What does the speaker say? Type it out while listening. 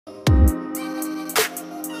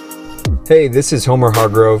Hey, this is Homer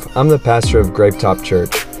Hargrove. I'm the pastor of Grapetop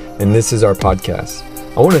Church, and this is our podcast.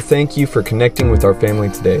 I want to thank you for connecting with our family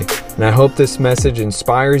today, and I hope this message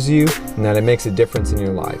inspires you and that it makes a difference in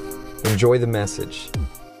your life. Enjoy the message.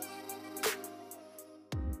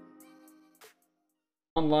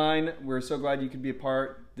 Online, we're so glad you could be a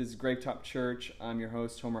part. This is Grapetop Church. I'm your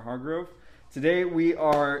host, Homer Hargrove. Today we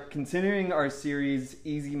are continuing our series,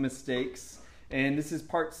 Easy Mistakes. And this is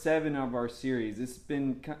part 7 of our series. It's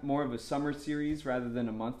been more of a summer series rather than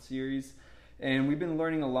a month series. And we've been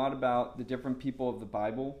learning a lot about the different people of the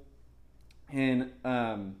Bible. And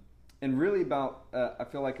really about, I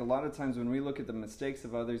feel like a lot of times when we look at the mistakes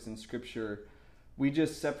of others in Scripture, we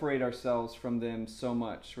just separate ourselves from them so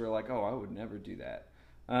much. We're like, oh, I would never do that.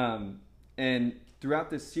 And throughout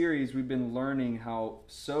this series, we've been learning how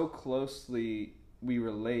so closely we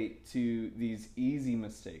relate to these easy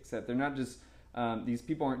mistakes, that they're not just these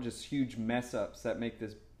people aren't just huge mess ups that make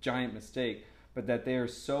this giant mistake, but that they are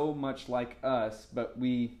so much like us, but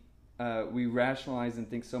we rationalize and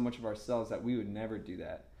think so much of ourselves that we would never do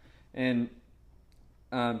that. And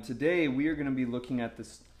today we are going to be looking at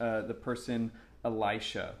this the person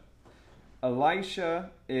Elisha. Elisha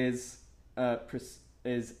is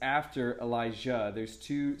after Elijah. There's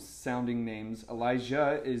two sounding names.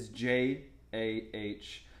 Elijah is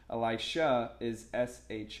J-A-H. Elisha is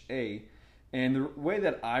S-H-A. And the way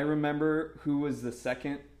that I remember who was the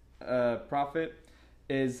second prophet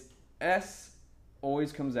is S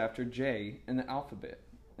always comes after J in the alphabet.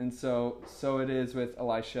 And so it is with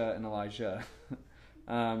Elisha and Elijah.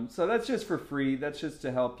 So that's just for free. That's just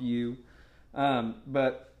to help you.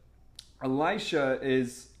 But Elisha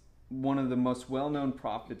is one of the most well-known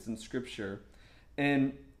prophets in Scripture.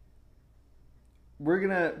 And we're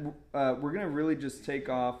gonna really just take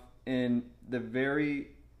off in the very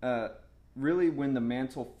really when the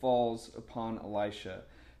mantle falls upon Elisha.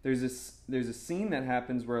 There's a scene that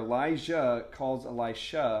happens where Elijah calls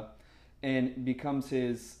Elisha and becomes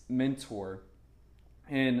his mentor.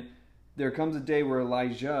 And there comes a day where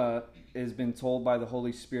Elijah has been told by the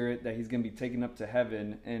Holy Spirit that he's going to be taken up to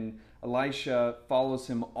heaven, and Elisha follows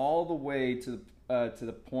him all the way to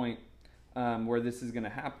the point where this is going to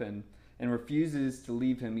happen, and refuses to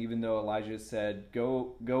leave him, even though Elijah said,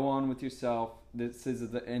 go on with yourself. This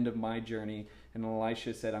is the end of my journey. And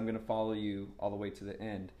Elisha said, I'm going to follow you all the way to the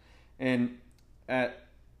end. And at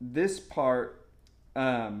this part,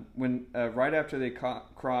 when right after they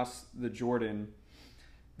cross the Jordan,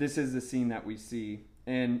 this is the scene that we see.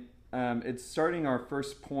 And it's starting our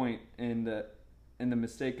first point in the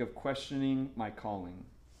mistake of questioning my calling.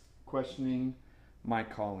 Questioning my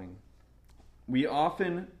calling. We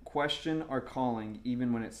often question our calling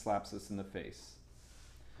even when it slaps us in the face.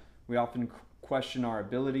 We often question our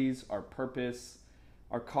abilities, our purpose,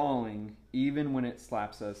 our calling, even when it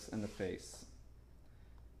slaps us in the face.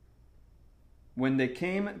 When they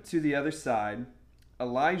came to the other side,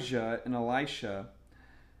 Elijah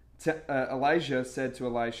said to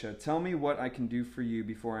Elisha, "Tell me what I can do for you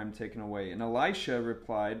before I am taken away." And Elisha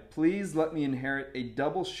replied, "Please let me inherit a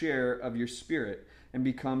double share of your spirit and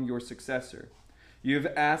become your successor." "You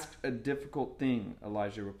have asked a difficult thing,"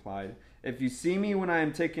 Elijah replied. "If you see me when I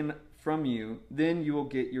am taken from you, then you will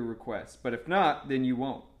get your request. But if not, then you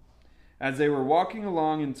won't." As they were walking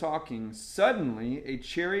along and talking, suddenly a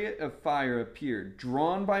chariot of fire appeared,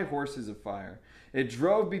 drawn by horses of fire. It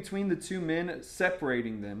drove between the two men,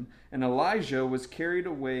 separating them, and Elijah was carried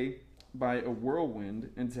away by a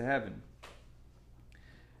whirlwind into heaven.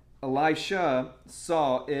 Elisha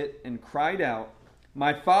saw it and cried out,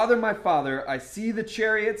 my father, I see the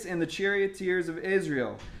chariots and the charioteers of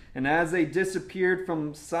Israel." And as they disappeared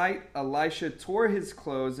from sight, Elisha tore his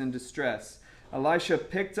clothes in distress. Elisha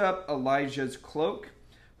picked up Elijah's cloak,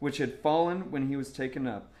 which had fallen when he was taken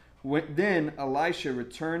up. Then Elisha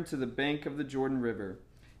returned to the bank of the Jordan River.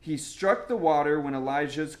 He struck the water with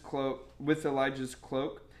Elijah's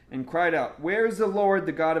cloak and cried out, "Where is the Lord,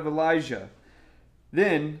 the God of Elijah?"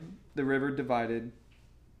 Then the river divided,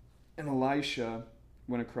 and Elisha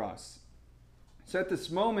went across. So at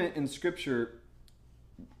this moment in Scripture,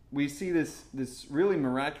 we see this really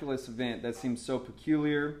miraculous event that seems so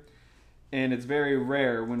peculiar, and it's very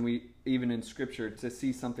rare when we, even in Scripture, to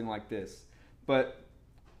see something like this. But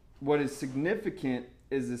what is significant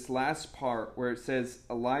is this last part where it says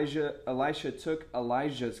Elisha took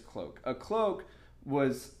Elijah's cloak. A cloak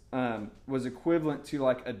was equivalent to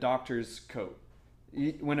like a doctor's coat.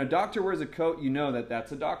 When a doctor wears a coat, you know that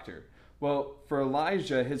that's a doctor. Well, for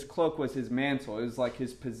Elijah, his cloak was his mantle. It was like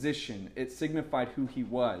his position. It signified who he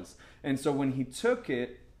was. And so when he took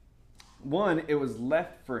it, one, it was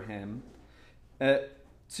left for him.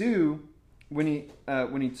 Two, when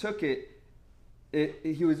he took it,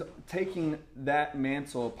 he was taking that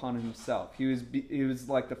mantle upon himself. He was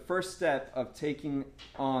like the first step of taking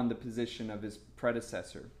on the position of his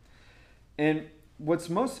predecessor. And what's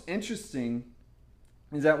most interesting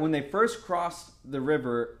is that when they first crossed the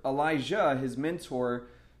river, Elijah, his mentor,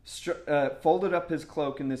 folded up his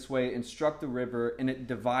cloak in this way and struck the river, and it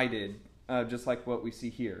divided, just like what we see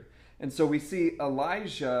here. And so we see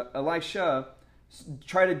Elisha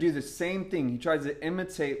try to do the same thing. He tries to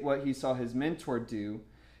imitate what he saw his mentor do,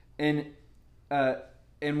 and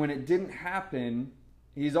when it didn't happen,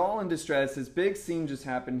 he's all in distress. This big scene just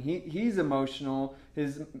happened. He's emotional.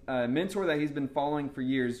 His mentor that he's been following for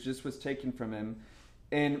years just was taken from him,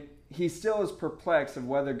 and he still is perplexed of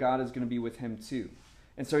whether God is going to be with him too.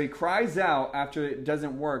 And so he cries out after it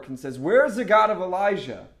doesn't work and says, "Where's the God of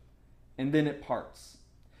Elijah?" And then it parts.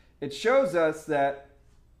 It shows us that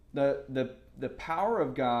the power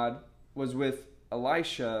of God was with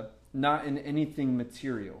Elisha, not in anything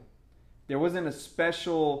material. There wasn't a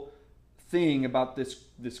special thing about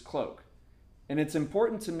this cloak. And it's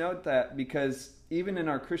important to note that, because even in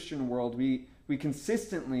our Christian world, we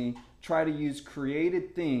consistently try to use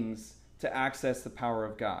created things to access the power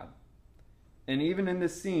of God. And even in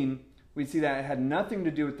this scene, we see that it had nothing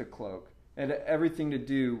to do with the cloak. It had everything to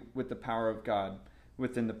do with the power of God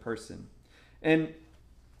within the person. And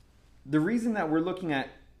the reason that we're looking at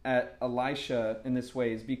Elisha in this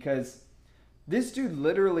way is because this dude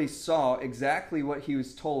literally saw exactly what he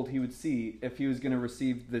was told he would see if he was going to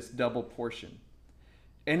receive this double portion.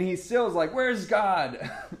 And he still is like, "Where's God?"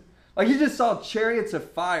 Like, he just saw chariots of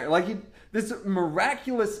fire. Like, this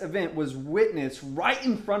miraculous event was witnessed right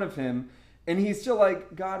in front of him. And he's still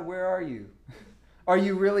like, "God, where are you? Are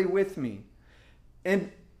you really with me?"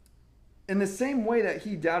 And in the same way that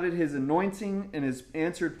he doubted his anointing and his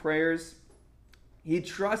answered prayers, he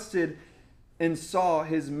trusted and saw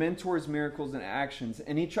his mentor's miracles and actions.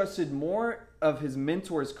 And he trusted more of his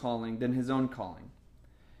mentor's calling than his own calling.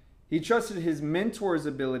 He trusted his mentor's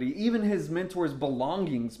ability, even his mentor's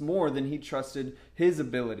belongings, more than he trusted his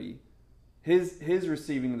ability, his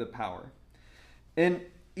receiving the power. And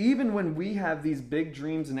even when we have these big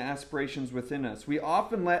dreams and aspirations within us, we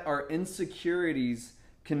often let our insecurities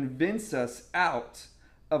convince us out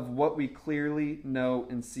of what we clearly know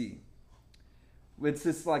and see. It's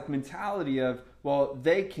this like mentality of, well,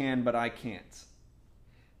 they can, but I can't.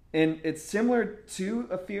 And it's similar to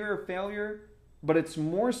a fear of failure, but it's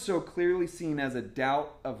more so clearly seen as a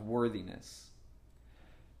doubt of worthiness.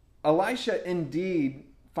 Elisha indeed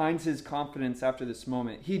finds his confidence after this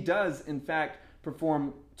moment. He does, in fact,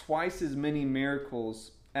 perform twice as many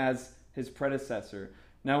miracles as his predecessor.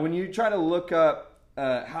 Now, when you try to look up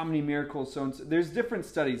how many miracles, there's different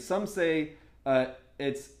studies. Some say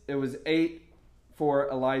it was 8 for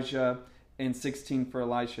Elijah and 16 for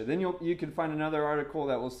Elisha. Then you can find another article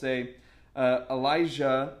that will say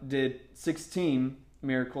Elijah did 16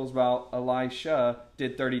 miracles while Elisha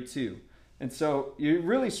did 32. And so you're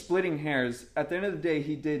really splitting hairs. At the end of the day,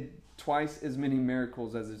 he did twice as many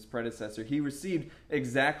miracles as his predecessor. He received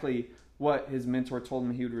exactly what his mentor told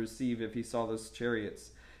him he would receive if he saw those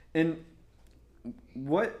chariots. And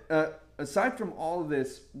what aside from all of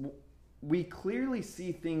this, we clearly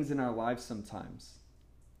see things in our lives sometimes.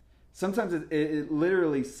 Sometimes it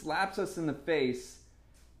literally slaps us in the face,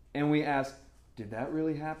 and we ask, "Did that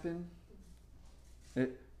really happen?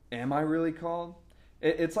 Am I really called?"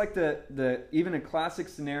 It's like the even a classic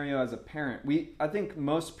scenario as a parent. I think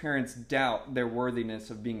most parents doubt their worthiness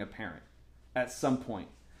of being a parent at some point.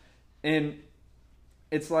 And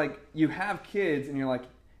it's like you have kids and you're like,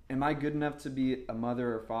 "Am I good enough to be a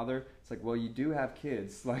mother or father?" It's like, well, you do have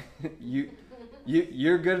kids. Like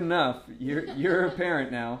you're good enough. You're a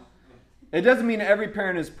parent now. It doesn't mean every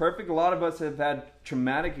parent is perfect. A lot of us have had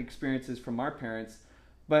traumatic experiences from our parents.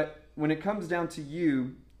 But when it comes down to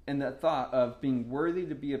you and the thought of being worthy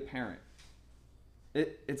to be a parent,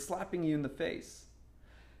 it's slapping you in the face.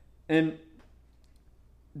 And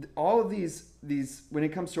all of these when it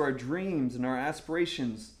comes to our dreams and our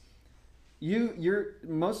aspirations,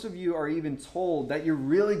 most of you are even told that you're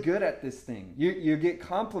really good at this thing. You get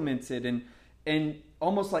complimented and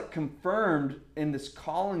almost like confirmed in this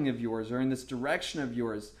calling of yours or in this direction of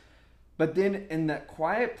yours. But then in that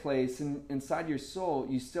quiet place inside your soul,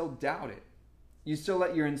 you still doubt it. You still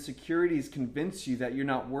let your insecurities convince you that you're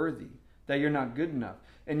not worthy, that you're not good enough.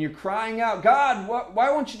 And you're crying out, "God, why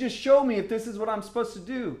won't you just show me if this is what I'm supposed to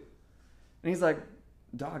do?" And he's like,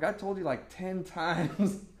 "Dog, I told you like 10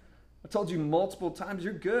 times. I told you multiple times,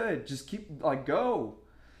 you're good. Just keep, go."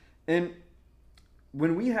 And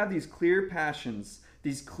when we have these clear passions,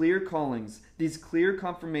 these clear callings, these clear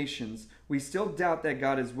confirmations, we still doubt that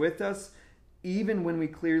God is with us. even when we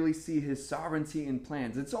clearly see his sovereignty and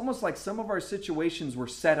plans. It's almost like some of our situations were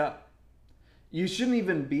set up. You shouldn't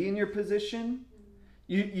even be in your position.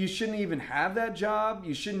 You shouldn't even have that job.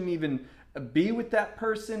 You shouldn't even be with that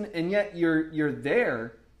person. And yet you're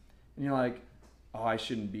there and you're like, oh, I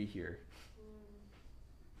shouldn't be here.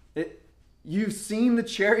 You've seen the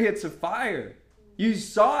chariots of fire. You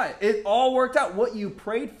saw it. It all worked out. What you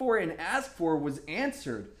prayed for and asked for was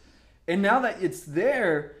answered. And now that it's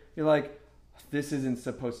there, you're like, this isn't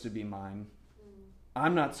supposed to be mine.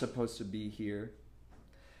 I'm not supposed to be here.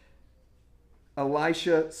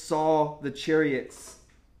 Elisha saw the chariots,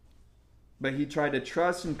 but he tried to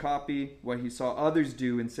trust and copy what he saw others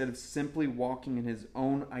do instead of simply walking in his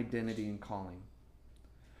own identity and calling.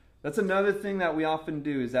 That's another thing that we often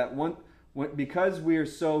do, is that because we are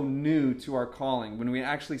so new to our calling, when we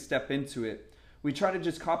actually step into it, we try to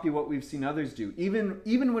just copy what we've seen others do.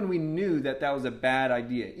 Even when we knew that was a bad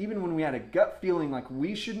idea, even when we had a gut feeling like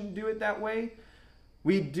we shouldn't do it that way,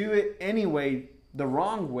 we do it anyway, the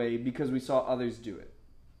wrong way, because we saw others do it.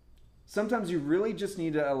 Sometimes you really just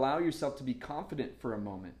need to allow yourself to be confident for a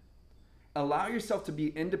moment. Allow yourself to be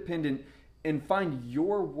independent and find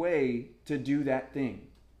your way to do that thing.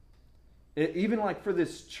 Even like for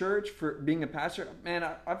this church, for being a pastor, man,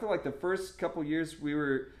 I feel like the first couple years we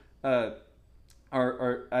were, as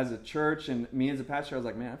a church and me as a pastor, I was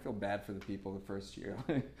like, man, I feel bad for the people the first year.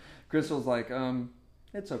 Crystal's like,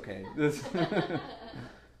 it's okay.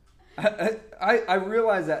 I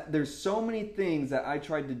realized that there's so many things that I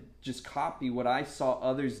tried to just copy what I saw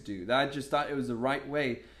others do, that I just thought it was the right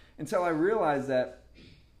way, until I realized that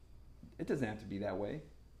it doesn't have to be that way.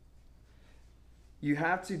 You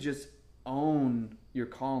have to just own your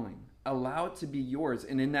calling. Allow it to be yours.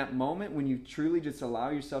 And in that moment, when you truly just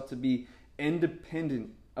allow yourself to be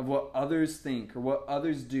independent of what others think or what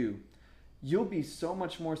others do, you'll be so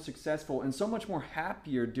much more successful and so much more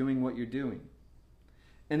happier doing what you're doing.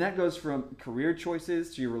 And that goes from career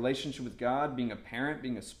choices to your relationship with God, being a parent,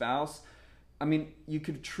 being a spouse. I mean,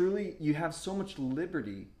 you have so much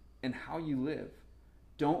liberty in how you live.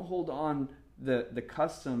 Don't hold on the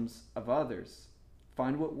customs of others.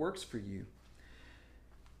 Find what works for you.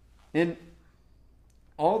 And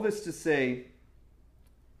all this to say,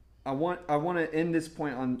 I want to end this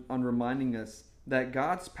point on reminding us that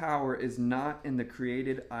God's power is not in the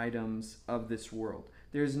created items of this world.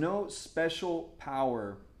 There's no special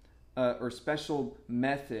power or special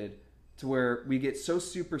method to where we get so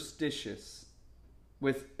superstitious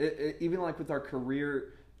with, even like with our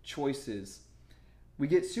career choices. We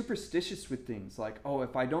get superstitious with things like, oh,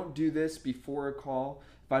 if I don't do this before a call,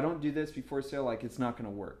 if I don't do this before a sale, like it's not going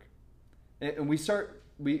to work. And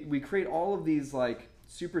we create all of these like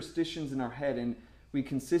superstitions in our head, and we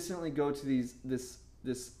consistently go to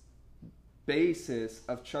this basis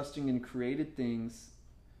of trusting in created things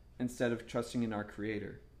instead of trusting in our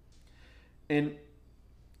Creator. And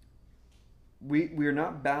we are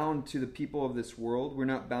not bound to the people of this world. We're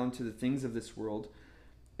not bound to the things of this world.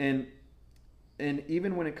 And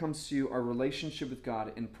even when it comes to our relationship with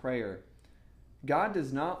God in prayer, God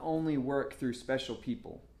does not only work through special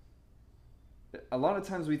people. A lot of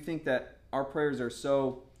times we think that our prayers are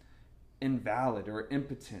so invalid or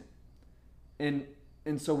impotent. And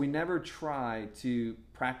so we never try to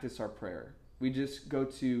practice our prayer. We just go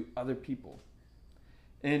to other people.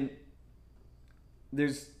 And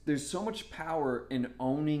there's so much power in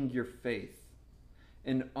owning your faith,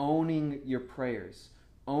 in owning your prayers,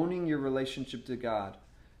 owning your relationship to God,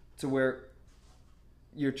 to where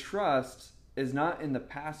your trust is not in the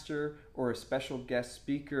pastor or a special guest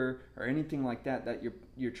speaker or anything like that, that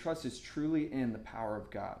your trust is truly in the power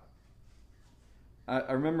of God.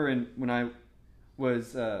 I remember when I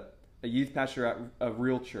was a youth pastor at a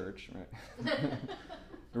real church,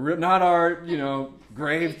 right? Not our,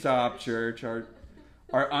 gravetop church,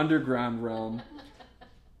 our underground realm.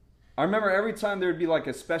 I remember every time there would be like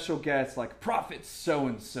a special guest, like Prophet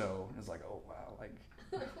so-and-so. It's like, oh wow, like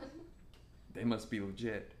they must be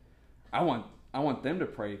legit. I want them to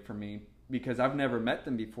pray for me because I've never met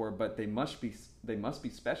them before, but they must be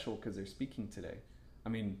special because they're speaking today. I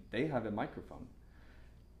mean, they have a microphone.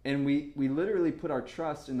 And we literally put our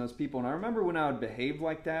trust in those people. And I remember when I would behave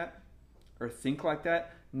like that or think like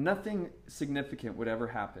that, nothing significant would ever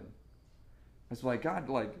happen. I was like, God,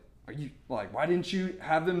 like, are you like, why didn't you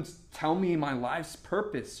have them tell me my life's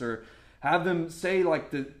purpose, or have them say like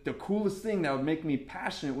the coolest thing that would make me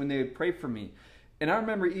passionate when they would pray for me? And I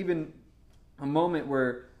remember even a moment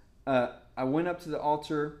where I went up to the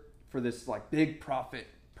altar for this like big prophet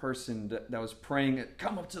person that was praying,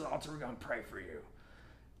 come up to the altar, we're going to pray for you.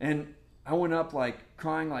 And I went up like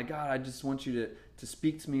crying, like, God, I just want you to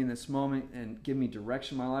speak to me in this moment and give me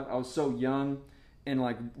direction in my life. I was so young and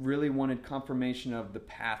like really wanted confirmation of the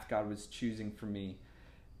path God was choosing for me.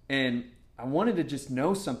 And I wanted to just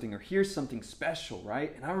know something or hear something special,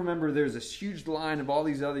 right? And I remember there's this huge line of all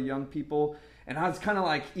these other young people, and I was kind of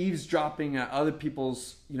like eavesdropping at other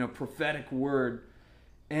people's, prophetic word.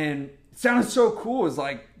 And it sounded so cool. It was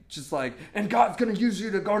like, just like, and God's going to use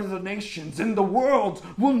you to go to the nations and the world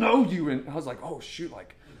will know you. And I was like, oh shoot,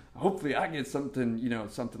 like, hopefully I get something,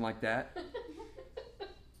 something like that.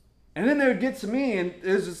 And then they would get to me and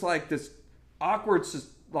it was just like this awkward,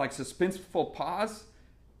 like suspenseful pause.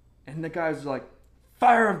 And the guy was like,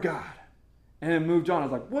 fire of God. And then moved on. I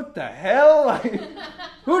was like, what the hell? Like,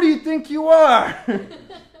 who do you think you are?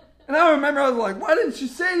 And I remember I was like, why didn't you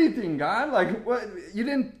say anything, God? Like, what? You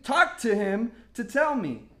didn't talk to him to tell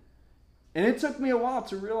me. And it took me a while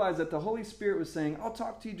to realize that the Holy Spirit was saying, I'll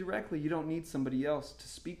talk to you directly. You don't need somebody else to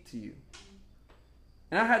speak to you.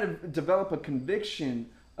 And I had to develop a conviction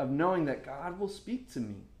of knowing that God will speak to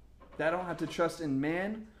me. That I don't have to trust in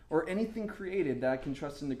man or anything created, that I can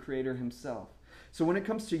trust in the Creator himself. So when it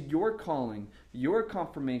comes to your calling, your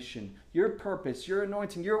confirmation, your purpose, your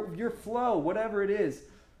anointing, your flow, whatever it is,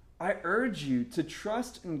 I urge you to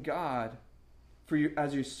trust in God for you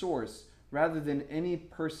as your source, rather than any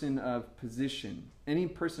person of position, any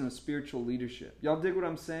person of spiritual leadership. Y'all dig what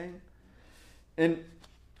I'm saying? And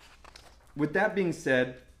with that being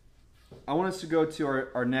said, I want us to go to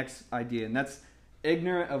our next idea, and that's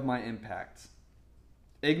ignorant of my impact.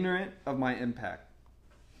 Ignorant of my impact.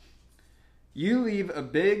 You leave a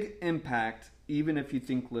big impact even if you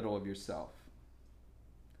think little of yourself.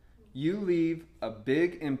 You leave a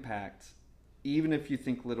big impact even if you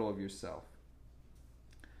think little of yourself.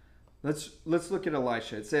 Let's look at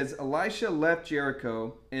Elisha. It says, Elisha left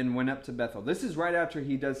Jericho and went up to Bethel. This is right after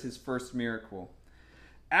he does his first miracle.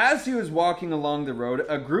 As he was walking along the road,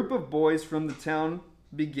 a group of boys from the town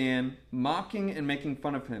began mocking and making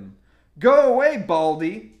fun of him. Go away,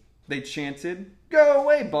 Baldy, they chanted. Go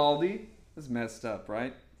away, Baldy. That's messed up,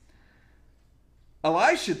 right?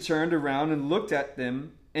 Elisha turned around and looked at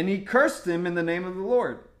them, and he cursed them in the name of the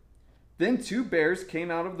Lord. Then 2 bears came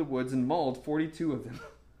out of the woods and mauled 42 of them.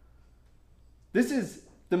 This is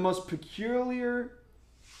the most peculiar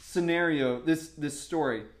scenario, this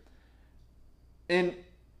story. And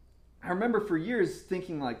I remember for years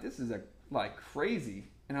thinking like, this is like crazy.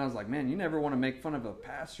 And I was like, man, you never want to make fun of a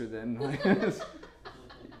pastor then.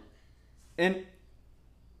 And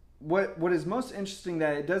what is most interesting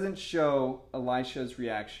that it doesn't show Elisha's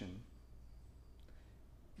reaction.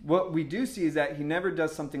 What we do see is that he never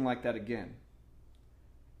does something like that again.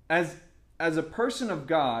 As a person of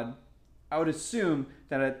God, I would assume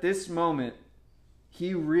that at this moment,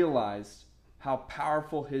 he realized how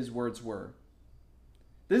powerful his words were.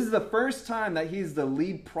 This is the first time that he's the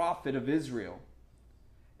lead prophet of Israel.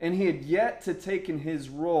 And he had yet to take in his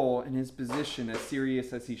role and his position as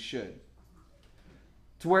serious as he should.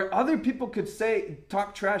 To where other people could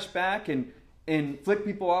talk trash back and flick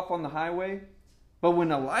people off on the highway. But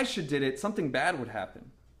when Elisha did it, something bad would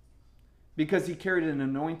happen. Because he carried an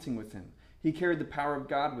anointing with him. He carried the power of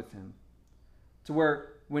God with him. To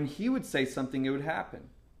where when he would say something, it would happen.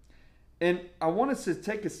 And I want us to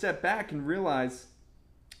take a step back and realize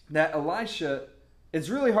that Elisha, it's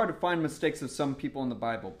really hard to find mistakes of some people in the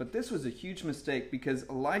Bible, but this was a huge mistake because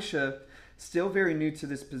Elisha, still very new to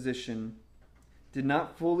this position, did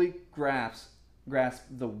not fully grasp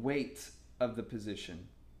the weight of the position,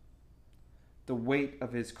 the weight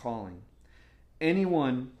of his calling.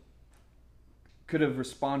 Anyone could have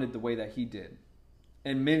responded the way that he did.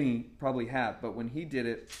 And many probably have, but when he did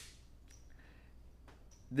it,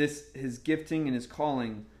 his gifting and his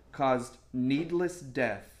calling caused needless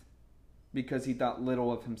death because he thought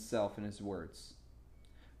little of himself and his words.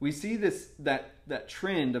 We see that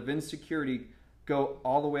trend of insecurity go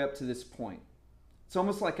all the way up to this point. It's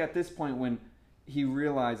almost like at this point when he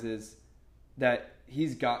realizes that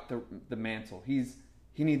he's got the mantle. He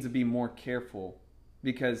needs to be more careful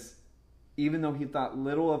because even though he thought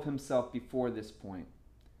little of himself before this point,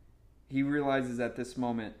 he realizes at this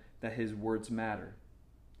moment that his words matter,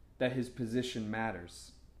 that his position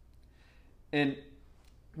matters. And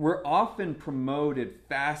we're often promoted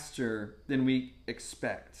faster than we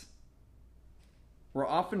expect. We're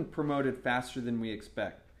often promoted faster than we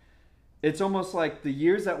expect. It's almost like the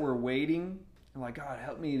years that we're waiting, like, God,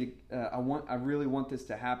 help me. I really want this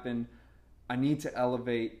to happen. I need to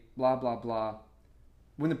elevate, blah, blah, blah.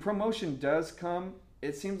 When the promotion does come,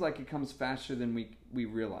 it seems like it comes faster than we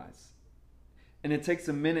realize. And it takes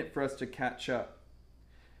a minute for us to catch up.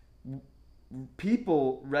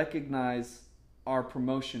 people recognize our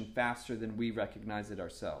promotion faster than we recognize it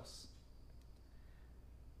ourselves.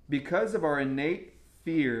 Because of our innate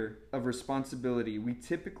fear of responsibility, we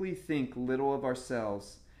typically think little of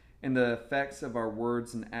ourselves and the effects of our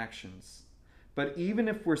words and actions. But even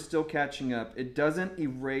if we're still catching up, it doesn't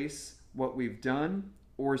erase what we've done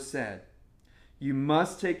or said. You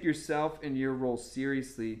must take yourself and your role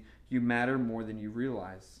seriously. You matter more than you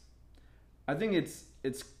realize. I think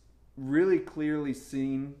it's really clearly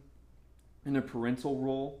seen in a parental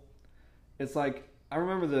role. It's like, I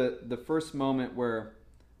remember the first moment where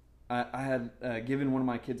I had given one of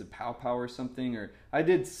my kids a pow pow or something, or I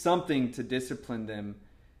did something to discipline them.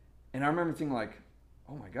 And I remember thinking like,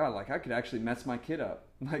 oh my God, like I could actually mess my kid up.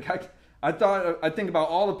 Like I think about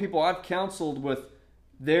all the people I've counseled with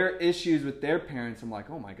their issues with their parents. I'm like,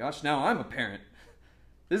 oh my gosh, now I'm a parent.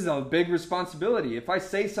 This is a big responsibility. If I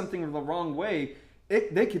say something the wrong way,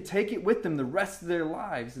 they could take it with them the rest of their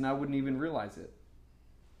lives and I wouldn't even realize it.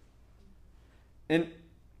 And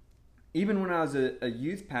even when I was a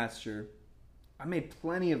youth pastor, I made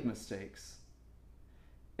plenty of mistakes.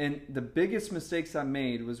 And the biggest mistakes I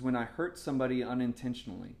made was when I hurt somebody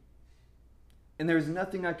unintentionally. And there was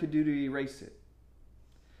nothing I could do to erase it.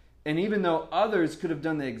 And even though others could have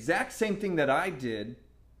done the exact same thing that I did,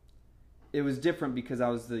 it was different because I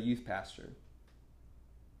was the youth pastor.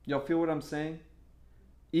 Y'all feel what I'm saying?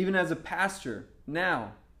 Even as a pastor,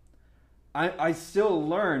 now, I still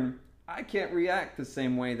learn I can't react the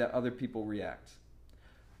same way that other people react.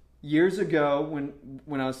 Years ago,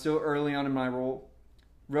 when I was still early on in my role,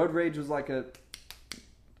 road rage was like a,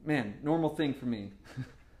 normal thing for me.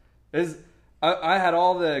 I had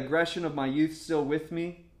all the aggression of my youth still with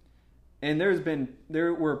me. And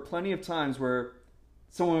there were plenty of times where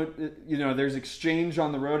someone, there's exchange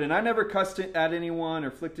on the road, and I never cussed at anyone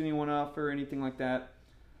or flicked anyone off or anything like that.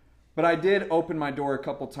 But I did open my door a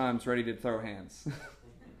couple times ready to throw hands.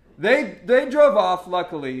 They drove off,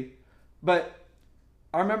 luckily. But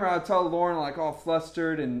I remember I would tell Lauren, like, all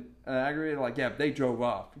flustered and aggravated, like, yeah, they drove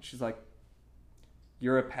off. And she's like,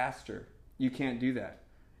 you're a pastor. You can't do that.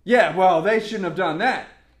 Yeah, well, they shouldn't have done that.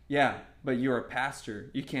 Yeah, but you're a pastor.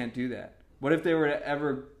 You can't do that. What if they were to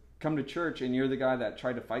ever come to church and you're the guy that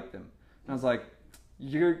tried to fight them? And I was like,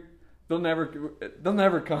 they'll never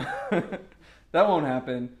come. That won't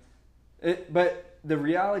happen. But the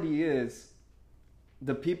reality is,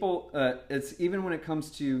 the people, it's even when it comes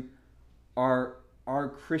to our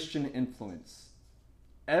Christian influence.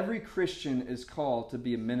 Every Christian is called to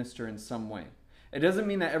be a minister in some way. It doesn't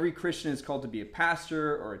mean that every Christian is called to be a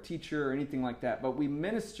pastor or a teacher or anything like that, but we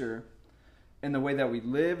minister in the way that we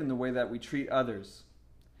live and the way that we treat others.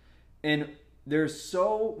 And there's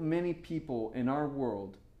so many people in our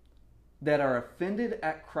world that are offended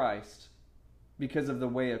at Christ because of the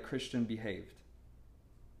way a Christian behaved.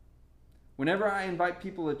 Whenever I invite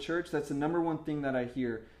people to church, that's the number one thing that I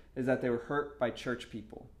hear, is that they were hurt by church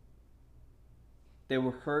people. They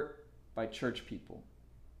were hurt by church people.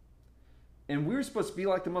 And we're supposed to be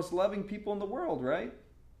like the most loving people in the world, right?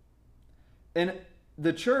 And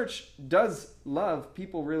the church does love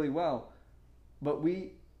people really well, but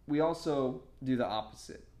we also do the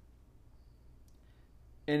opposite.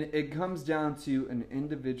 And it comes down to an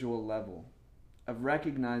individual level of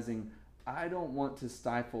recognizing, I don't want to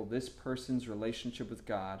stifle this person's relationship with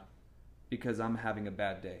God because I'm having a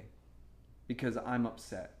bad day, because I'm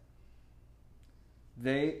upset.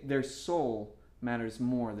 Their soul matters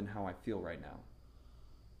more than how I feel right now.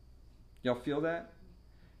 Y'all feel that?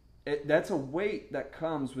 That's a weight that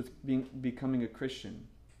comes with becoming a Christian.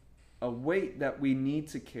 A weight that we need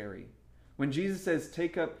to carry. When Jesus says,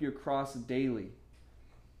 take up your cross daily,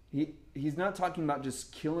 he's not talking about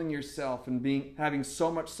just killing yourself and having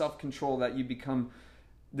so much self-control that you become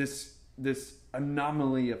this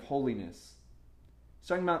anomaly of holiness. He's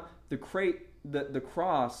talking about the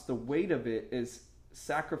cross, the weight of it is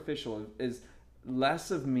sacrificial, is less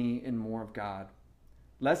of me and more of God.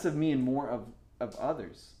 Less of me and more of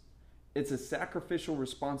others. It's a sacrificial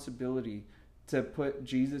responsibility to put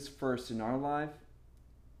Jesus first in our life,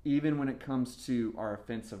 even when it comes to our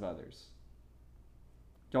offense of others.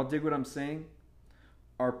 Y'all dig what I'm saying?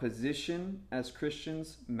 Our position as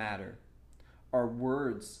Christians matter. Our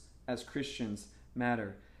words as Christians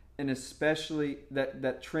matter. And especially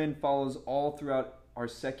that trend follows all throughout our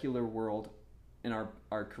secular world, in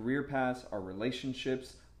our career paths, our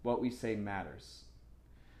relationships. What we say matters.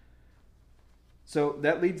 So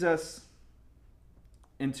that leads us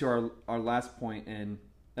into our last point, and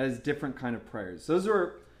that is different kind of prayers. Those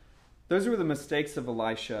were the mistakes of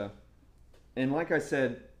Elisha. And like I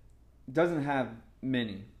said, doesn't have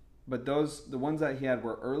many, but the ones that he had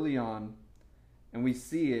were early on and we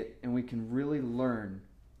see it and we can really learn.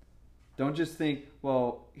 Don't just think,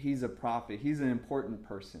 well, he's a prophet, he's an important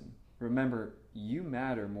person. Remember, you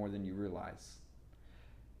matter more than you realize.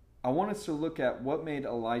 I want us to look at what made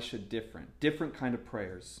Elisha different kind of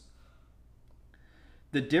prayers.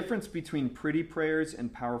 The difference between pretty prayers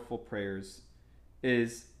and powerful prayers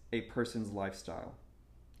is a person's lifestyle.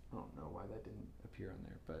 I don't know why that didn't appear on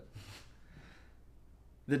there, but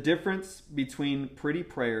the difference between pretty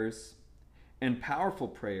prayers and powerful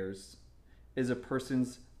prayers is a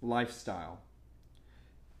person's lifestyle.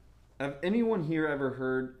 Have anyone here ever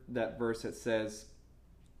heard that verse that says,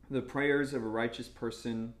 the prayers of a righteous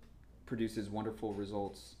person produces wonderful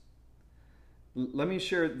results? Let me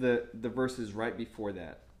share the verses right before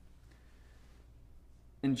that.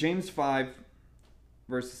 In James 5,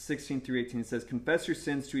 verses 16 through 18, it says, confess your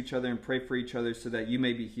sins to each other and pray for each other so that you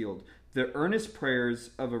may be healed. The earnest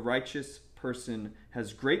prayers of a righteous person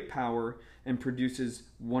has great power and produces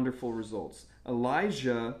wonderful results.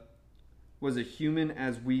 Elijah was a human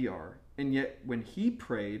as we are, and yet when he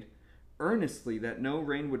prayed earnestly that no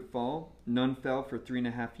rain would fall, none fell for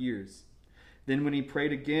 3.5 years. Then when he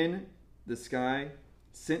prayed again, the sky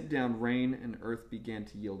sent down rain and earth began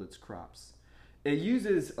to yield its crops. It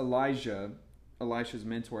uses Elisha's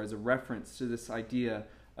mentor, as a reference to this idea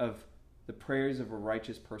of the prayers of a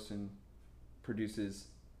righteous person produces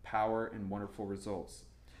power and wonderful results.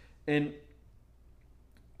 And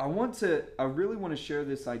I really want to share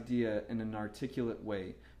this idea in an articulate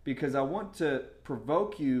way, because I want to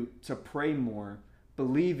provoke you to pray more,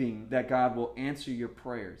 believing that God will answer your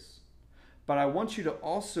prayers. But I want you to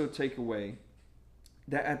also take away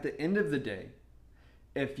that at the end of the day,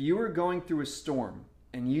 if you were going through a storm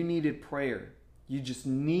and you needed prayer, you just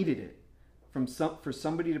needed it for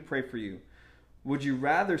somebody to pray for you, would you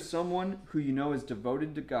rather someone who you know is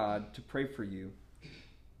devoted to God to pray for you,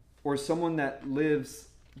 or someone that lives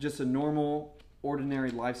just a normal, ordinary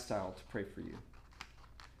lifestyle to pray for you?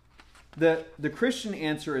 The Christian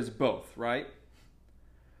answer is both, right?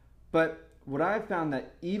 But what I've found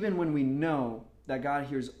that even when we know that God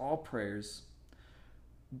hears all prayers,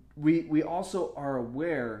 we also are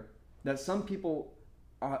aware that some people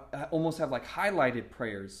almost have like highlighted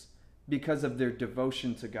prayers because of their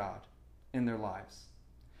devotion to God in their lives.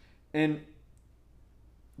 And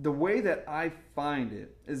the way that I find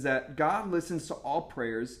it is that God listens to all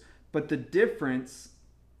prayers, but the difference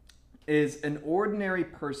is an ordinary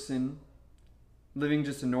person living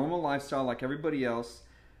just a normal lifestyle like everybody else.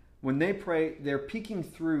 When they pray, they're peeking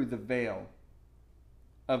through the veil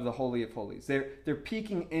of the Holy of Holies. They're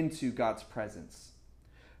peeking into God's presence.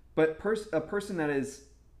 But a person that is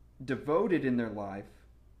devoted in their life,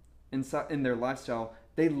 in their lifestyle,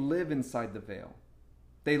 they live inside the veil.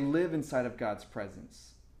 They live inside of God's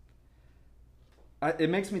presence. It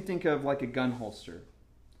makes me think of like a gun holster.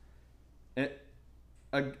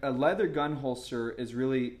 A leather gun holster is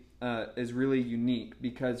really unique,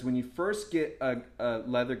 because when you first get a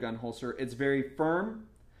leather gun holster, it's very firm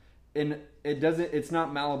and it's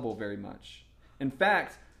not malleable very much. In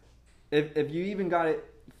fact, if you even got it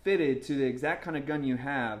fitted to the exact kind of gun you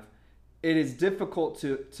have, it is difficult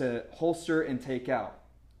to holster and take out.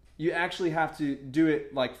 You actually have to do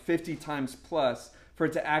it like 50 times plus for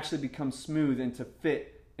it to actually become smooth and to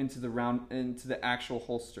fit into the actual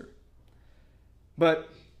holster. But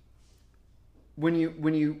when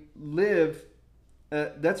you live,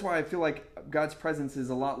 that's why I feel like God's presence is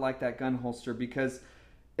a lot like that gun holster, because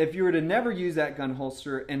if you were to never use that gun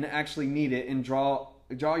holster and actually need it and draw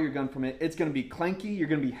your gun from it, it's going to be clanky. You're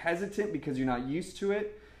going to be hesitant because you're not used to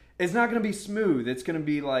it. It's not going to be smooth. It's going to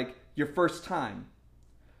be like your first time.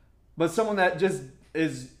 But someone that just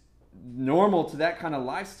is normal to that kind of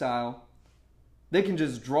lifestyle, they can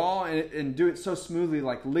just draw and do it so smoothly,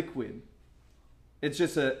 like liquid. It's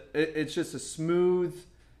just a smooth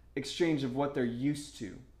exchange of what they're used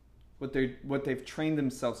to, what they've trained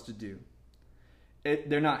themselves to do.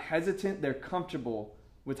 They're not hesitant. They're comfortable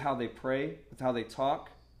with how they pray, with how they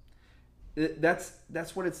talk.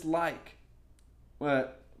 That's what it's like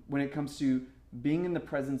when it comes to being in the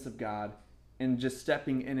presence of God and just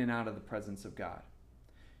stepping in and out of the presence of God.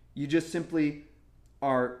 You just simply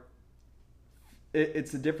are.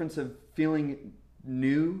 It's the difference of feeling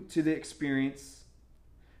new to the experience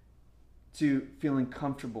to feeling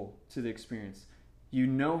comfortable to the experience. You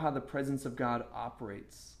know how the presence of God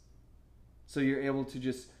operates. So you're able to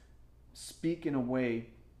just speak in a way,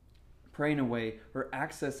 pray in a way, or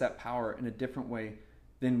access that power in a different way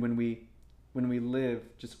than when we live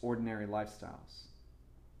just ordinary lifestyles.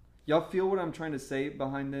 Y'all feel what I'm trying to say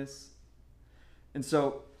behind this? And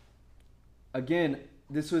so, again,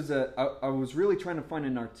 this was I was really trying to find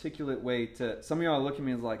an articulate way to. Some of y'all look at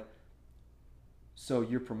me and like, so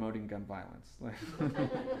you're promoting gun violence?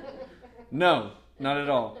 No, not at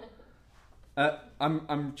all.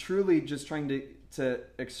 I'm truly just trying to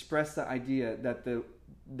express the idea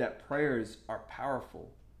that prayers are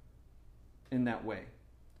powerful in that way.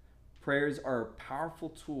 Prayers are a powerful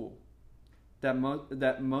tool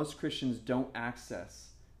that most Christians don't access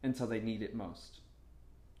until they need it most.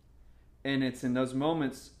 And it's in those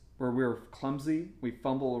moments where we're clumsy, we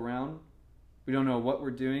fumble around, we don't know what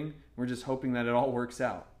we're doing, we're just hoping that it all works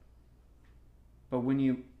out. But when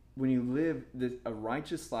you live a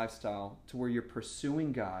righteous lifestyle to where you're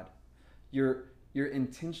pursuing God, you're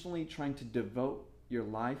intentionally trying to devote your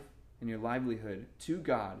life and your livelihood to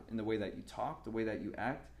God in the way that you talk, the way that you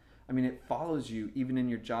act. I mean, it follows you even in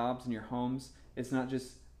your jobs and your homes. It's not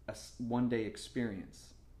just a one-day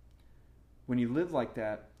experience. When you live like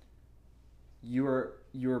that, you're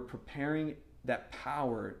preparing that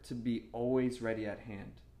power to be always ready at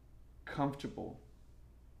hand, comfortable.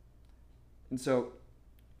 And so,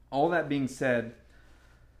 all that being said,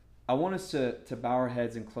 I want us to bow our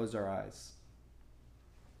heads and close our eyes.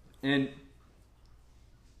 And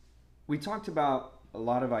we talked about a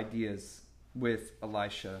lot of ideas with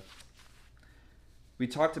Elisha. We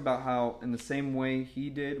talked about how in the same way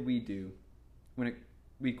he did, we do.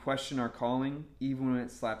 We question our calling, even when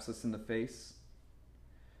it slaps us in the face.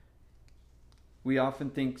 We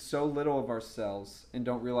often think so little of ourselves and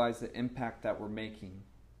don't realize the impact that we're making.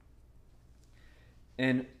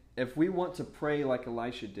 And if we want to pray like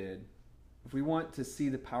Elisha did, if we want to see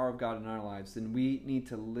the power of God in our lives, then we need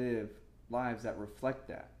to live lives that reflect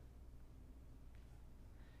that.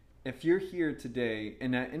 If you're here today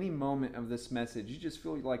and at any moment of this message, you just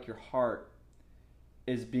feel like your heart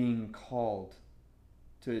is being called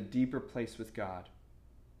to a deeper place with God.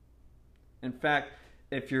 In fact,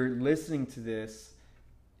 if you're listening to this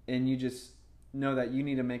and you just know that you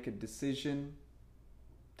need to make a decision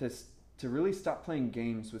to really stop playing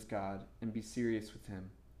games with God and be serious with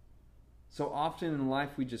Him. So often in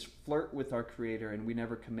life we just flirt with our Creator and we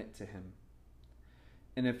never commit to Him.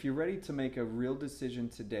 And if you're ready to make a real decision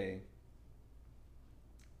today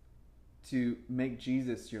to make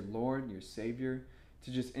Jesus your Lord, your Savior,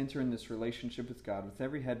 to just enter in this relationship with God with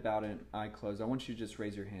every head bowed and eye closed, I want you to just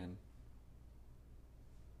raise your hand.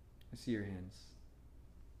 I see your hands.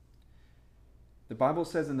 The Bible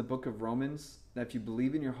says in the book of Romans that if you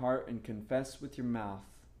believe in your heart and confess with your mouth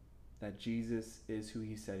that Jesus is who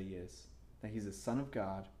He said He is, that He's the Son of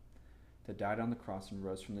God that died on the cross and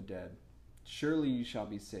rose from the dead, surely you shall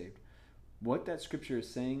be saved. What that scripture is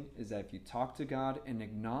saying is that if you talk to God and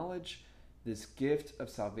acknowledge this gift of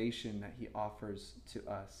salvation that He offers to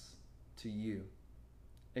us, to you,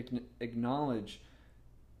 acknowledge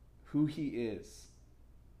who He is,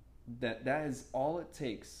 that is all it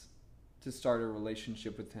takes to start a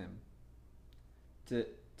relationship with Him.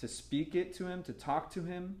 To speak it to Him, to talk to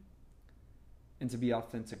Him, and to be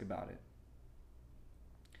authentic about it.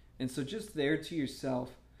 And so just there to yourself,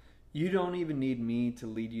 you don't even need me to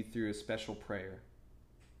lead you through a special prayer.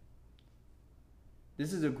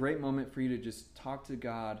 This is a great moment for you to just talk to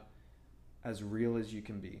God as real as you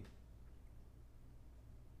can be.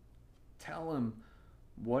 Tell Him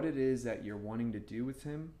what it is that you're wanting to do with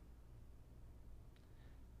Him.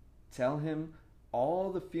 Tell Him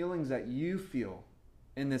all the feelings that you feel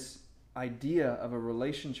in this idea of a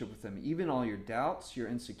relationship with Him. Even all your doubts, your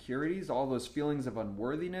insecurities, all those feelings of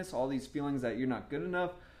unworthiness, all these feelings that you're not good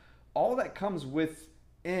enough, all that comes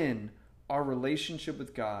within our relationship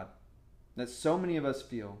with God that so many of us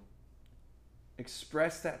feel.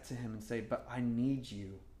 Express that to Him and say, but I need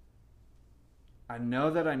you. I know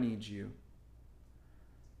that I need you.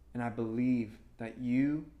 And I believe that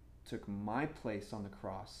you took my place on the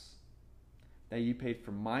cross, that you paid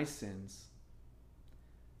for my sins,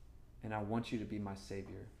 and I want you to be my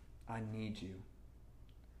Savior. I need you.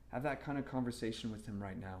 Have that kind of conversation with Him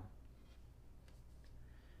right now.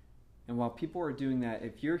 And while people are doing that,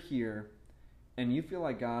 if you're here and you feel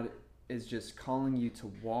like God is just calling you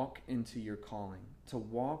to walk into your calling, to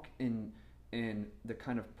walk in the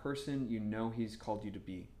kind of person you know He's called you to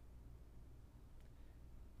be.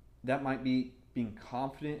 That might be being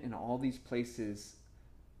confident in all these places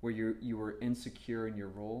where you were insecure in your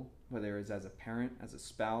role, whether it's as a parent, as a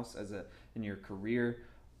spouse, in your career,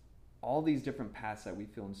 all these different paths that we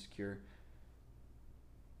feel insecure.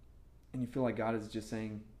 And you feel like God is just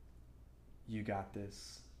saying, you got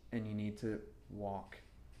this, and you need to walk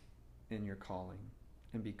in your calling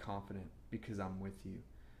and be confident because I'm with you.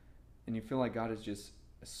 And you feel like God is just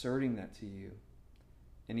asserting that to you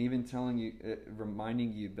and even telling you,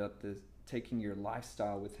 reminding you about taking your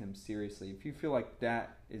lifestyle with him seriously. If you feel like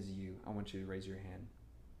that is you, I want you to raise your hand.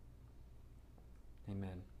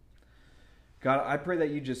 Amen. God, I pray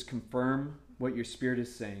that you just confirm what your Spirit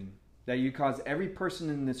is saying, that you cause every person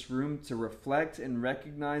in this room to reflect and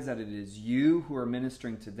recognize that it is you who are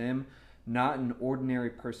ministering to them, not an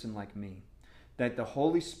ordinary person like me. That the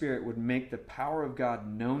Holy Spirit would make the power of God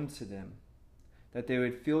known to them, that they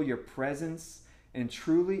would feel your presence and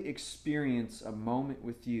truly experience a moment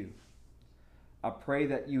with you. I pray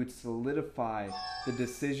that you would solidify the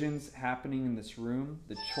decisions happening in this room,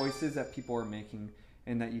 the choices that people are making,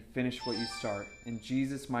 and that you finish what you start. In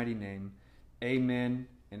Jesus' mighty name, amen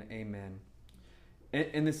and amen.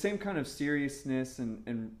 In the same kind of seriousness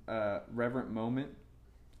and reverent moment,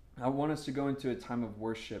 I want us to go into a time of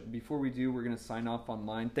worship. Before we do, we're going to sign off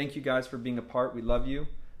online. Thank you guys for being a part. We love you.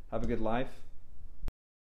 Have a good life.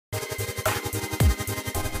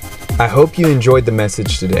 I hope you enjoyed the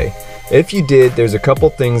message today. If you did, there's a couple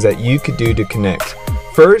things that you could do to connect.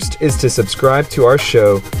 First is to subscribe to our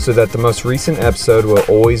show so that the most recent episode will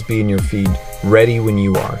always be in your feed, ready when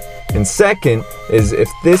you are. And second is if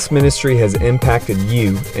this ministry has impacted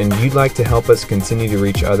you and you'd like to help us continue to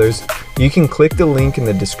reach others, you can click the link in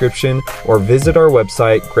the description or visit our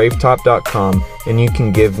website, gravetop.com, and you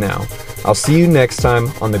can give now. I'll see you next time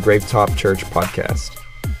on the Gravetop Church podcast.